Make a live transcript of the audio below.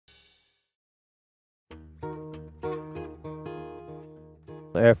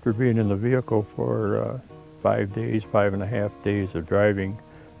After being in the vehicle for 5 days, 5.5 days of driving,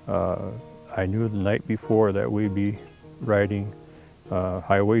 I knew the night before that we'd be riding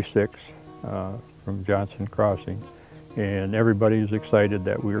Highway 6 from Johnson Crossing, and everybody was excited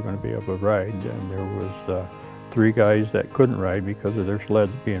that we were going to be able to ride. And there was 3 guys that couldn't ride because of their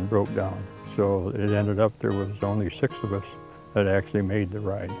sleds being broke down. So it ended up there was only 6 of us that actually made the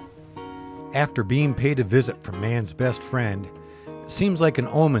ride. After being paid a visit from man's best friend, it seems like an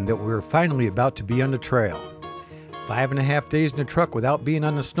omen that we were finally about to be on the trail. 5.5 days in the truck without being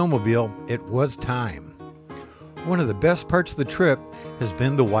on the snowmobile, it was time. One of the best parts of the trip has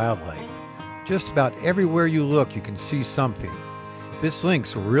been the wildlife. Just about everywhere you look, you can see something. This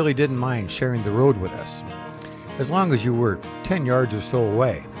lynx really didn't mind sharing the road with us, as long as you were 10 yards or so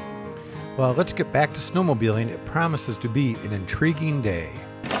away. Well, let's get back to snowmobiling. It promises to be an intriguing day.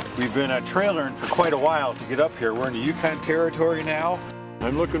 We've been trailering for quite a while to get up here. We're in the Yukon territory now.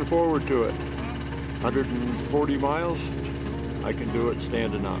 I'm looking forward to it. 140 miles, I can do it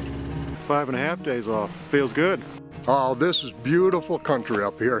standing up. 5.5 days off, feels good. Oh, this is beautiful country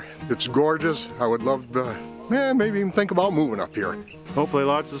up here. It's gorgeous. I would love to, maybe even think about moving up here. Hopefully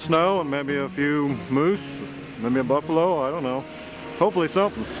lots of snow and maybe a few moose, maybe a buffalo, I don't know. Hopefully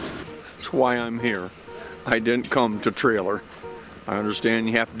something. That's why I'm here. I didn't come to trailer. I understand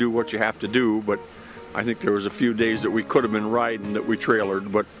you have to do what you have to do, but I think there was a few days that we could have been riding that we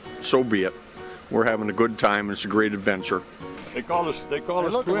trailered, but so be it. We're having a good time and it's a great adventure. They call us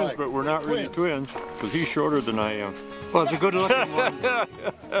twins, like but we're not really twins, because he's shorter than I am. Well, it's a good-looking one.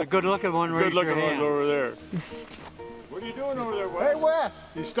 A good-looking one. Raise your Good-looking one's hand. over there. What are you doing over there, Wes? Hey, Wes,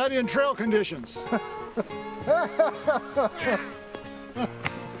 he's studying trail conditions.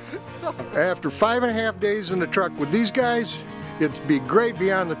 After 5.5 days in the truck with these guys, it'd be great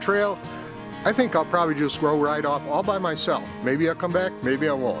beyond the trail. I think I'll probably just go right off all by myself. Maybe I'll come back, maybe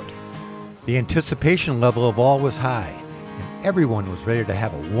I won't. The anticipation level of all was high, and everyone was ready to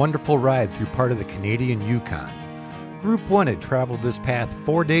have a wonderful ride through part of the Canadian Yukon. Group 1 had traveled this path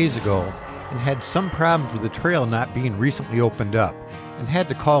 4 days ago and had some problems with the trail not being recently opened up, and had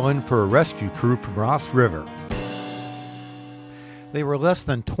to call in for a rescue crew from Ross River. They were less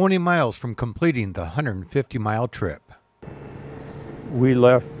than 20 miles from completing the 150-mile trip. We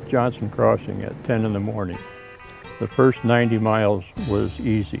left Johnson Crossing at 10 in the morning. The first 90 miles was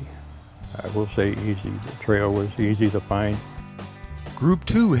easy. I will say easy. The trail was easy to find. Group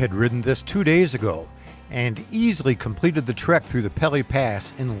 2 had ridden this 2 days ago and easily completed the trek through the Pelly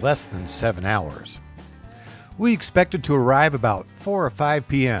Pass in less than 7 hours. We expected to arrive about 4 or 5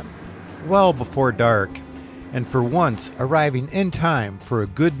 p.m., well before dark, and for once arriving in time for a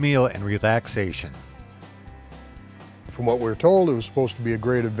good meal and relaxation. From what we were told, it was supposed to be a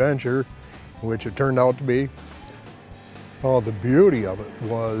great adventure, which it turned out to be. Oh, the beauty of it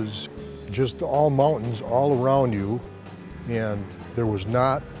was just all mountains all around you, and there was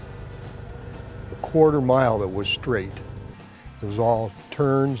not a quarter mile that was straight. It was all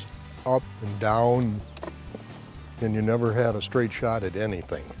turns up and down, and you never had a straight shot at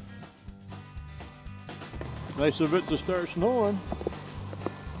anything. Nice of it to start snowing,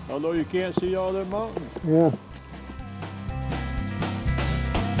 although you can't see all their mountains. Yeah.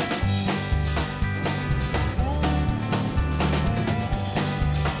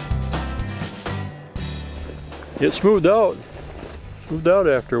 It smoothed out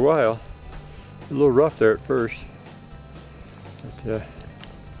after a while. A little rough there at first. But, I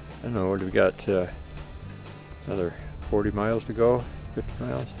don't know, what do we got? Another 40 miles to go, 50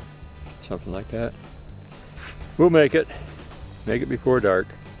 miles, something like that. We'll make it before dark.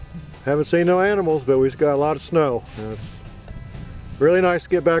 Haven't seen no animals, but we've got a lot of snow. It's really nice to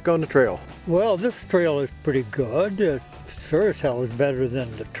get back on the trail. Well, this trail is pretty good. It sure as hell is better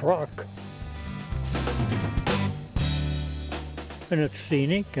than the truck. And it's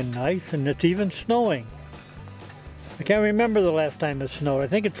scenic and nice, and it's even snowing. I can't remember the last time it snowed. I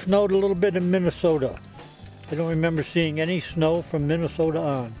think it snowed a little bit in Minnesota. I don't remember seeing any snow from Minnesota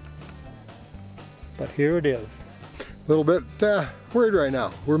on. But here it is. A little bit worried right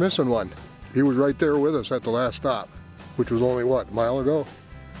now. We're missing one. He was right there with us at the last stop, which was only, what, a mile ago?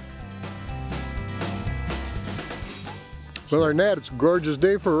 Well, other than that, it's a gorgeous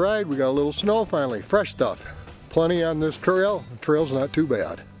day for a ride. We got a little snow finally, fresh stuff. Plenty on this trail. The trail's not too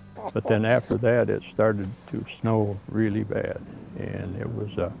bad. But then after that, it started to snow really bad. And it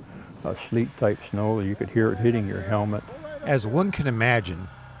was a sleet type snow. You could hear it hitting your helmet. As one can imagine,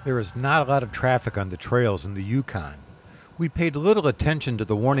 there is not a lot of traffic on the trails in the Yukon. We paid little attention to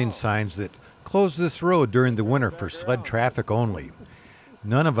the warning signs that closed this road during the winter for sled traffic only.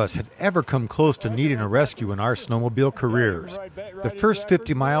 None of us had ever come close to needing a rescue in our snowmobile careers. The first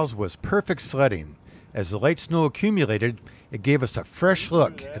 50 miles was perfect sledding. As the light snow accumulated, it gave us a fresh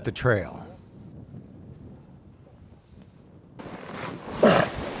look at the trail.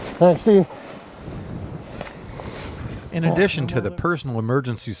 Thanks, Steve. In addition to the personal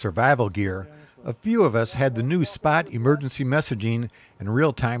emergency survival gear, a few of us had the new Spot emergency messaging and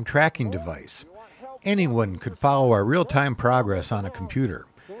real-time tracking device. Anyone could follow our real-time progress on a computer.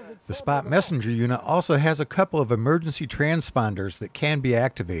 The Spot messenger unit also has a couple of emergency transponders that can be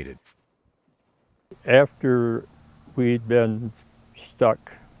activated. After we'd been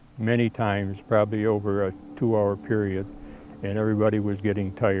stuck many times, probably over a 2-hour period, and everybody was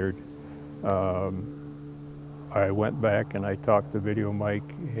getting tired, I went back and I talked to Video Mike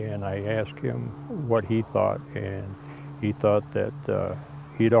and I asked him what he thought, and he thought that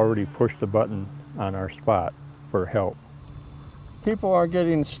he'd already pushed the button on our Spot for help. People are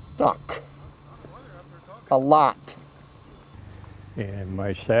getting stuck a lot. And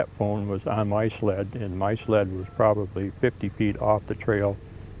my sat phone was on my sled, and my sled was probably 50 feet off the trail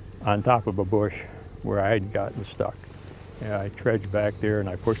on top of a bush where I had gotten stuck. And I trudged back there and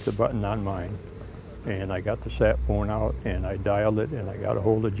I pushed the button on mine, and I got the sat phone out and I dialed it, and I got a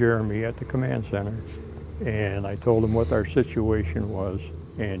hold of Jeremy at the command center, and I told him what our situation was,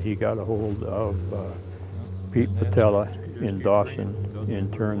 and he got a hold of Pete Patella in Dawson.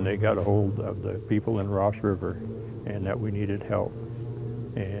 In turn, they got a hold of the people in Ross River and that we needed help.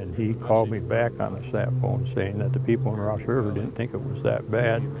 And he called me back on the sat phone saying that the people in Ross River didn't think it was that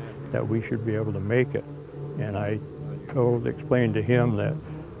bad, that we should be able to make it. And I explained to him that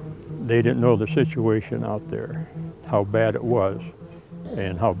they didn't know the situation out there, how bad it was,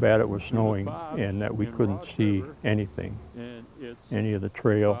 and how bad it was snowing, and that we couldn't see anything, any of the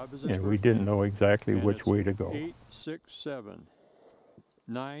trail, and we didn't know exactly which way to go.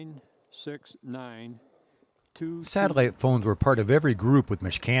 867-969. Satellite phones were part of every group with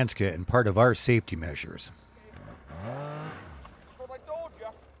Mishkanska and part of our safety measures.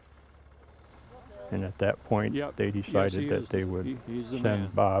 And at that point, they decided that they would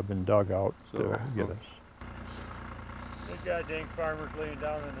send Bob and Doug out to get us. Big goddamn farmers laying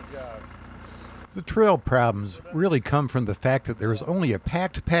down in the job. The trail problems really come from the fact that there is only a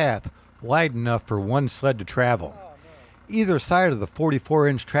packed path wide enough for one sled to travel. Either side of the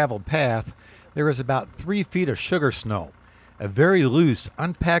 44-inch traveled path, there is about 3 feet of sugar snow, a very loose,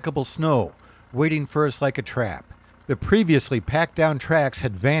 unpackable snow, waiting for us like a trap. The previously packed down tracks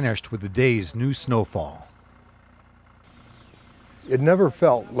had vanished with the day's new snowfall. It never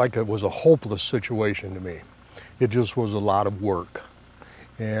felt like it was a hopeless situation to me. It just was a lot of work.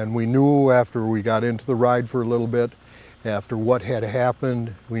 And we knew after we got into the ride for a little bit, after what had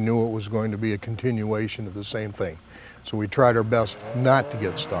happened, we knew it was going to be a continuation of the same thing. So we tried our best not to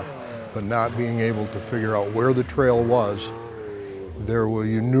get stuck, but not being able to figure out where the trail was,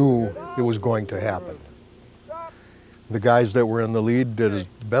 you knew it was going to happen. The guys that were in the lead did the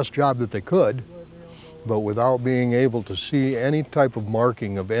best job that they could, but without being able to see any type of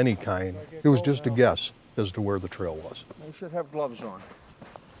marking of any kind, it was just a guess as to where the trail was. You should have gloves on.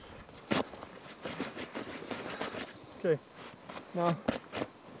 Okay, now,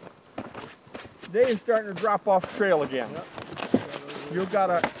 day is starting to drop off the trail again. You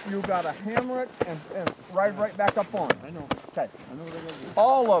gotta hammer it and ride right back up on. I know. Okay. I know what I gotta do.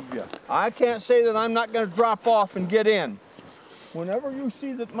 All of you. I can't say that I'm not gonna drop off and get in. Whenever you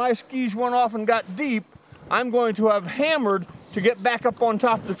see that my skis went off and got deep, I'm going to have hammered to get back up on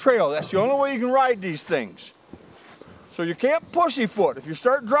top of the trail. That's the only way you can ride these things. So you can't pussyfoot. If you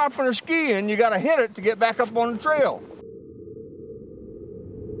start dropping a ski in, you gotta hit it to get back up on the trail.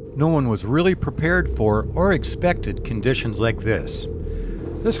 No one was really prepared for or expected conditions like this.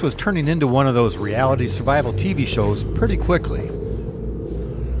 This was turning into one of those reality survival TV shows pretty quickly.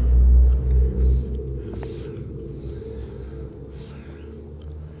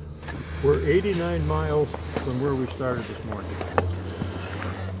 We're 89 miles from where we started this morning.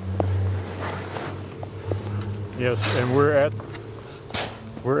 Yes, and we're at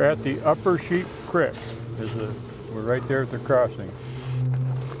the Upper Sheep Creek. We're right there at the crossing.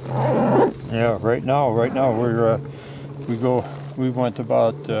 Yeah, right now we went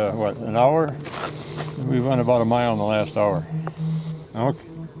about what, an hour? We went about a mile in the last hour.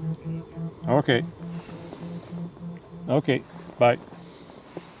 Okay, bye.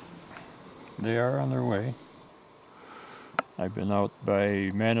 They are on their way. I've been out by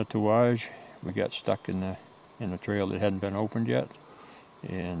Manitouage. We got stuck in the trail that hadn't been opened yet,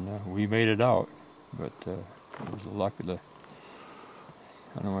 and we made it out. But it was the luck of I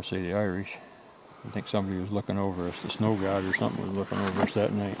don't want to say the Irish, I think somebody was looking over us, the snow god or something was looking over us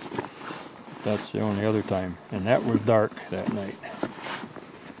that night. That's the only other time, and that was dark that night.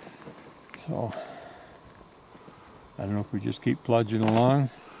 So, I don't know if we just keep plunging along.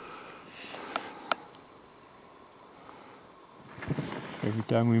 Every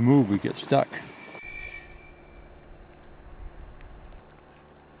time we move, we get stuck.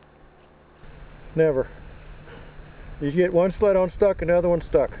 Never. You get one sled unstuck and the other one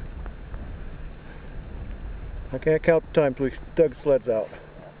stuck. I can't count the times we dug sleds out.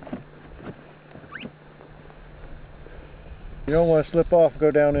 You don't want to slip off and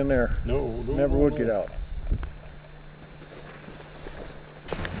go down in there. No, Never would get out.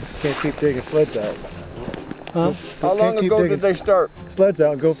 Can't keep digging sleds out. Huh? How long ago did they start? Sleds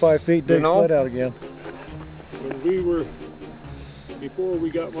out and go 5 feet, dig sled out again. When we were, before we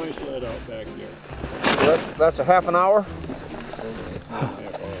got my sled out back there. So that's a half an hour?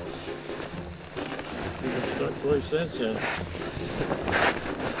 We've been stuck twice since then.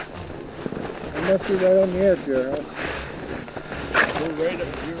 It must be right on the edge there, huh? You're right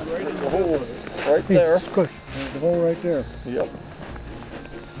in the hole. Right there. There's the hole right there. Yep.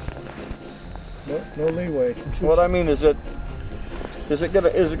 No leeway. What I mean is it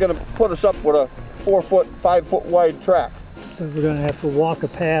gonna put us up with a 4 foot, 5 foot wide track? So we're going to have to walk a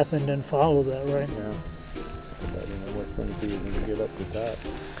path and then follow that, right? Yeah. I don't know what's going to be when we get up the top.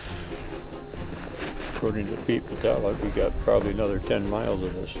 According to people tell us, we got probably another 10 miles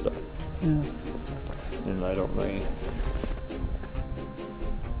of this stuff. Yeah. And I don't know.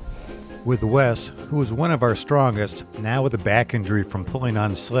 With Wes, who was one of our strongest, now with a back injury from pulling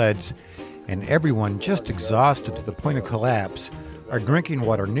on sleds, and everyone just exhausted to the point of collapse, our drinking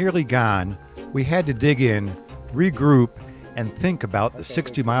water nearly gone, we had to dig in, regroup, and think about the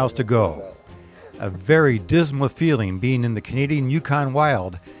 60 miles to go. A very dismal feeling being in the Canadian Yukon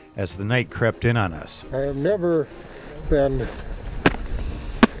wild as the night crept in on us. I have never been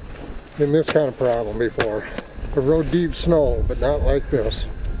in this kind of problem before. I've rode deep snow, but not like this.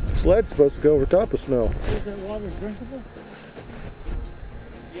 The sled's supposed to go over top of snow. Is that water drinkable?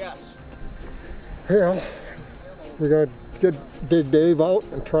 Yes. Yeah, we're gonna dig Dave out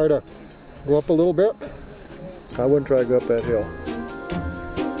and try to go up a little bit. I wouldn't try to go up that hill.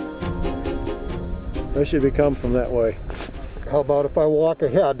 I should be coming from that way. How about if I walk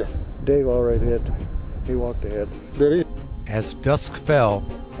ahead? Dave already did. He walked ahead. Did he? As dusk fell,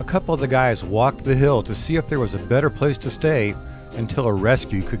 a couple of the guys walked the hill to see if there was a better place to stay until a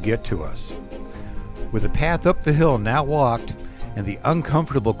rescue could get to us. With the path up the hill now walked and the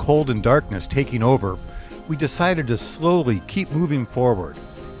uncomfortable cold and darkness taking over, we decided to slowly keep moving forward.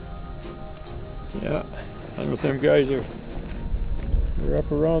 Yeah, I don't know if them guys are, they're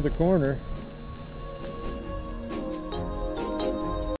up around the corner.